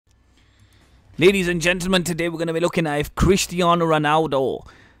Ladies and gentlemen, today we're going to be looking at if Cristiano Ronaldo,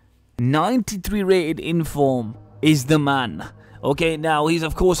 93 rated in form, is the man. Okay, now he's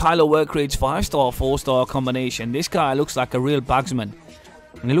of course high-low work rates, 5-star, 4-star combination. This guy looks like a real bagsman.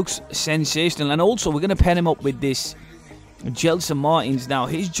 And he looks sensational. And also we're going to pair him up with this Gelson Martins. Now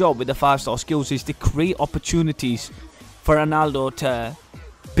his job with the 5-star skills is to create opportunities for Ronaldo to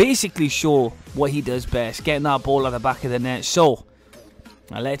basically show what he does best, getting that ball at the back of the net. So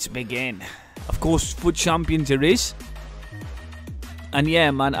now let's begin. Of course, foot champions there is. And yeah,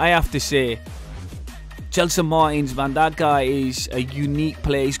 man, I have to say, Gelson Martins, man, that guy is a unique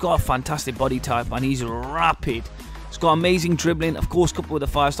player. He's got a fantastic body type and he's rapid. He's got amazing dribbling, of course, coupled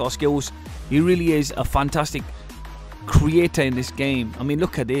with the 5-star skills. He really is a fantastic creator in this game. I mean,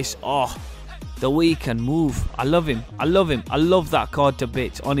 look at this. Oh, the way he can move. I love him. I love him. I love that card to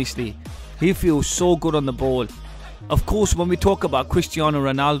bits, honestly. He feels so good on the ball. Of course, when we talk about Cristiano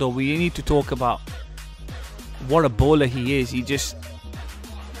Ronaldo, we need to talk about what a bowler he is. You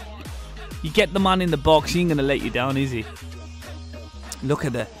get the man in the box, he ain't gonna let you down, is he? Look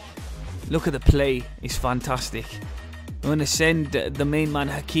at the play. It's fantastic. I'm gonna send the main man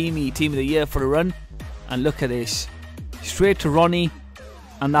Hakimi, team of the year, for a run. And look at this. Straight to Ronnie.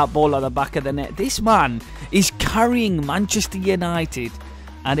 And that ball at the back of the net. This man is carrying Manchester United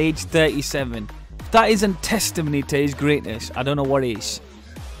at age 37. If that isn't testimony to his greatness, I don't know what is.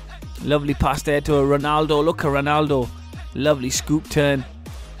 Lovely pass there to Ronaldo. Look at Ronaldo. Lovely scoop turn.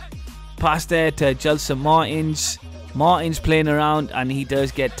 Pass there to Gelson Martins. Martins playing around and he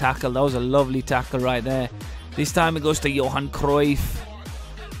does get tackled. That was a lovely tackle right there. This time it goes to Johan Cruyff.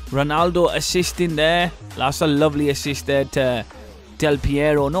 Ronaldo assisting there. That's a lovely assist there to Del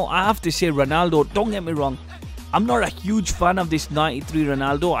Piero. No, I have to say Ronaldo, don't get me wrong, I'm not a huge fan of this 93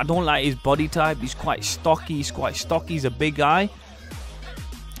 Ronaldo. I don't like his body type. He's quite stocky. He's a big guy.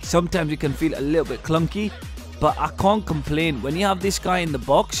 Sometimes it can feel a little bit clunky, but I can't complain. When you have this guy in the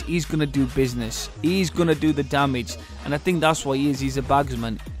box, he's going to do business. He's going to do the damage. And I think that's what he is. He's a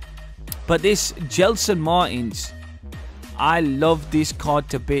bagsman. But this Gelson Martins, I love this card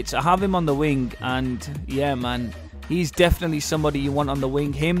to bits. I have him on the wing. And yeah, man, he's definitely somebody you want on the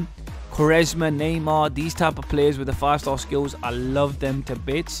wing. Him, Quaresma, Neymar, these type of players with the 5-star skills, I love them to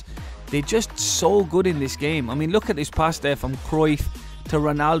bits. They're just so good in this game. I mean, look at this pass there from Cruyff to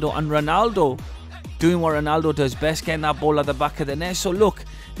Ronaldo. And Ronaldo doing what Ronaldo does best, getting that ball at the back of the net. So look,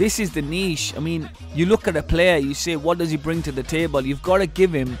 this is the niche. I mean, you look at a player, you say, what does he bring to the table? You've got to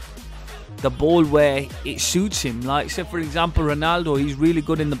give him the ball where it suits him. Like, say for example, Ronaldo, he's really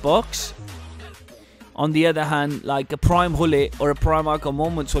good in the box. On the other hand, like a prime Hullet or a prime Michael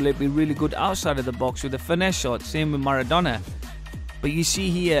Moments will be really good outside of the box with a finesse shot. Same with Maradona. But you see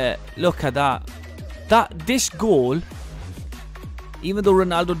here, look at that. This goal, even though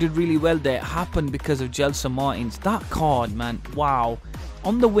Ronaldo did really well there, happened because of Gelson Martins. That card, man, wow.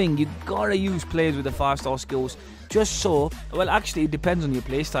 On the wing, you gotta use players with the 5-star skills. Just so, well, actually, it depends on your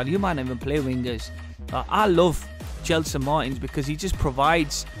playstyle. You might not even play wingers. I love Gelson Martins because he just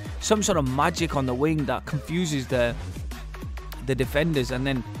provides some sort of magic on the wing that confuses the defenders. And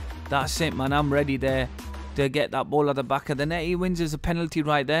then that's it, man. I'm ready there to get that ball at the back of the net. He wins as a penalty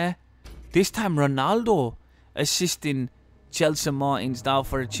right there. This time, Ronaldo assisting Gelson Martins now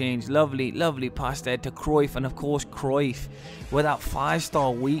for a change. Lovely, lovely pass there to Cruyff. And of course, Cruyff with that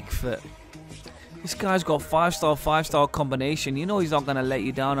 5-star weak foot. This guy's got 5-star, 5-star combination. You know he's not going to let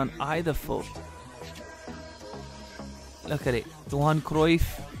you down on either foot. Look at it. Johan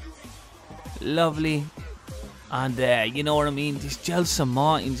Cruyff. Lovely. And you know what I mean? This Gelson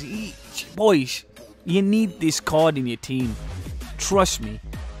Martins. Boys, you need this card in your team. Trust me.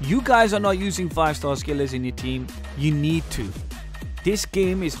 You guys are not using 5-star skillers in your team. You need to. This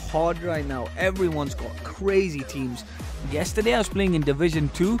game is hard right now. Everyone's got crazy teams. Yesterday I was playing in Division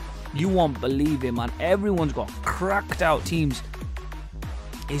 2. You won't believe it, man. Everyone's got cracked out teams.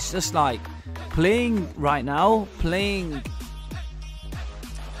 It's just like playing right now, playing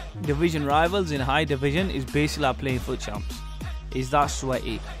division rivals in high division is basically like playing foot champs. Is that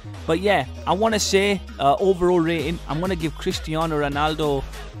sweaty? But yeah, I want to say overall rating, I'm going to give Cristiano Ronaldo,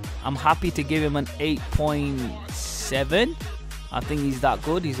 I'm happy to give him an 8.7. I think he's that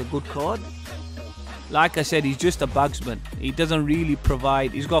good. He's a good card. Like I said, he's just a bagsman. He doesn't really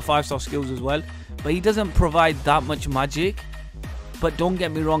provide, he's got 5-star skills as well, but he doesn't provide that much magic. But don't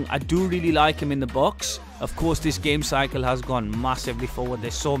get me wrong, I do really like him in the box. Of course, this game cycle has gone massively forward.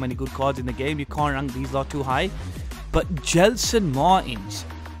 There's so many good cards in the game. You can't rank these lot too high. But Gelson Martins,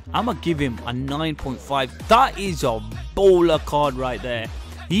 I'm going to give him a 9.5. That is a bowler card right there.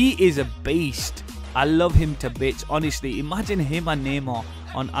 He is a beast. I love him to bits. Honestly, imagine him and Neymar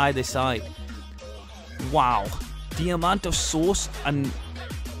on either side. Wow. The amount of sauce and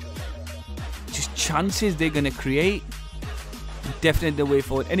just chances they're going to create. Definitely the way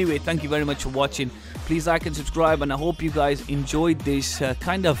forward. Anyway, thank you very much for watching. Please like and subscribe, and I hope you guys enjoyed this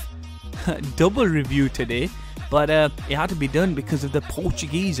kind of double review today. But it had to be done because of the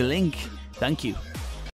Portuguese link. Thank you.